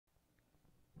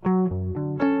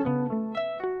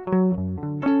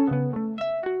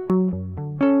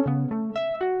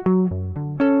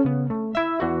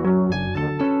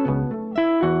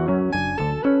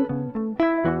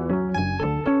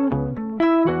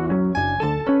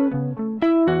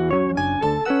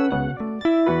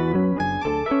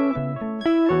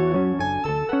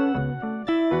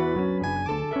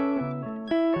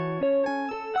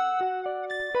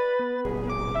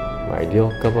ideal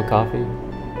cup of coffee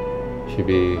should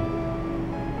be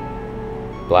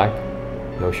black,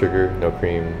 no sugar, no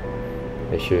cream.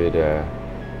 It should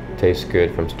taste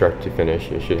good from start to finish.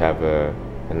 It should have a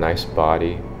nice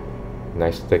body,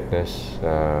 nice thickness,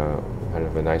 kind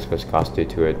of a nice viscosity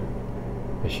to it.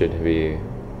 It should be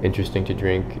interesting to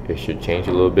drink. It should change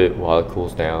a little bit while it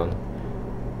cools down.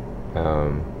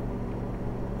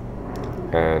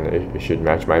 And it should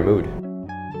match my mood.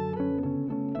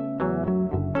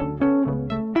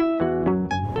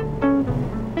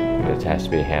 It has to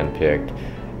be hand-picked.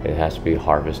 It has to be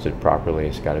harvested properly.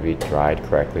 It's got to be dried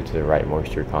correctly to the right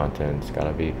moisture content. It's got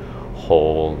to be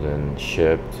whole and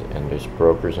shipped, and there's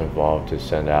brokers involved to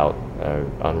send out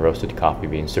unroasted coffee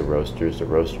beans to roasters. The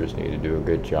roasters need to do a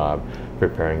good job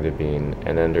preparing the bean,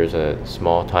 and then there's a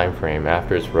small time frame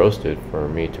after it's roasted for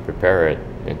me to prepare it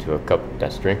into a cup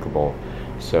that's drinkable.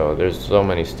 So there's so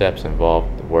many steps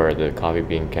involved where the coffee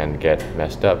bean can get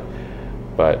messed up,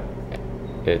 but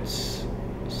it's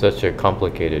such a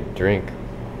complicated drink,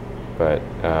 but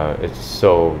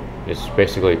it's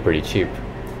basically pretty cheap.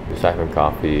 The siphon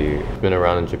coffee has been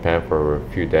around in Japan for a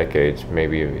few decades,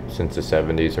 maybe since the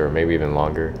 70s or maybe even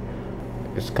longer.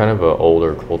 It's kind of an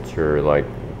older culture. Like,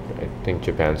 I think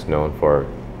Japan's known for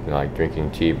like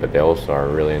drinking tea, but they also are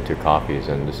really into coffees,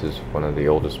 and this is one of the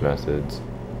oldest methods.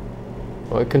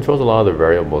 Well, it controls a lot of the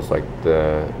variables, like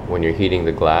when you're heating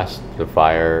the glass, the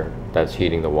fire that's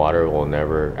heating the water will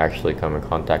never actually come in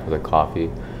contact with the coffee.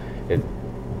 It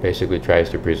basically tries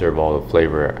to preserve all the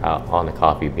flavor out on the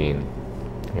coffee bean.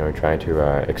 You know, trying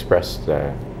to express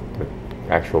the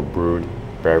actual brewed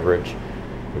beverage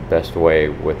the best way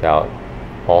without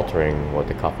altering what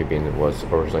the coffee bean was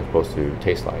originally supposed to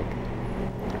taste like.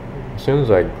 As soon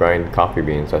as I grind coffee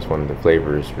beans, that's when the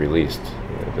flavor is released.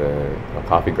 A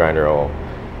coffee grinder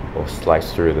will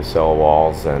slice through the cell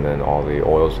walls, and then all the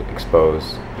oils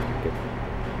exposed.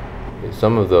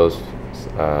 Some of those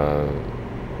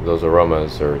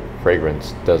aromas or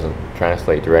fragrance doesn't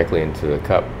translate directly into the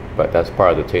cup, but that's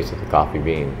part of the taste of the coffee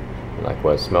bean, like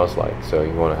what it smells like. So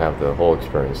you want to have the whole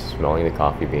experience, smelling the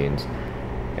coffee beans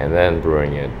and then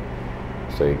brewing it,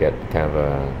 so you get kind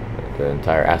of the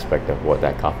entire aspect of what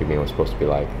that coffee bean was supposed to be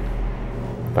like.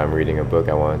 If I'm reading a book,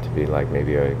 I want it to be like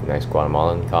maybe a nice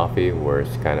Guatemalan coffee, where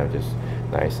it's kind of just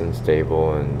nice and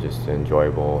stable and just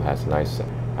enjoyable, has a nice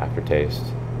aftertaste.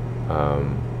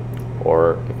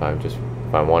 Or if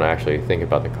I want to actually think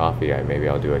about the coffee, maybe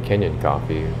I'll do a Kenyan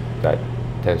coffee that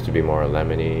tends to be more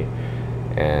lemony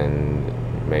and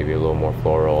maybe a little more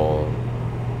floral.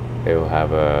 It will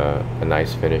have a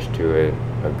nice finish to it,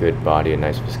 a good body, a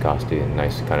nice viscosity, a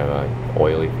nice kind of a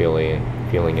oily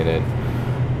feeling in it,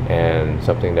 and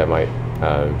something that might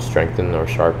strengthen or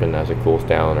sharpen as it cools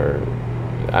down, or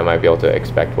I might be able to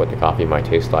expect what the coffee might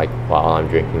taste like while I'm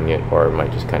drinking it, or it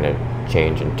might just kind of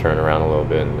change and turn around a little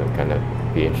bit and kind of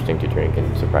be interesting to drink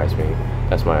and surprise me.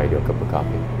 That's my ideal cup of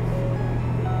coffee.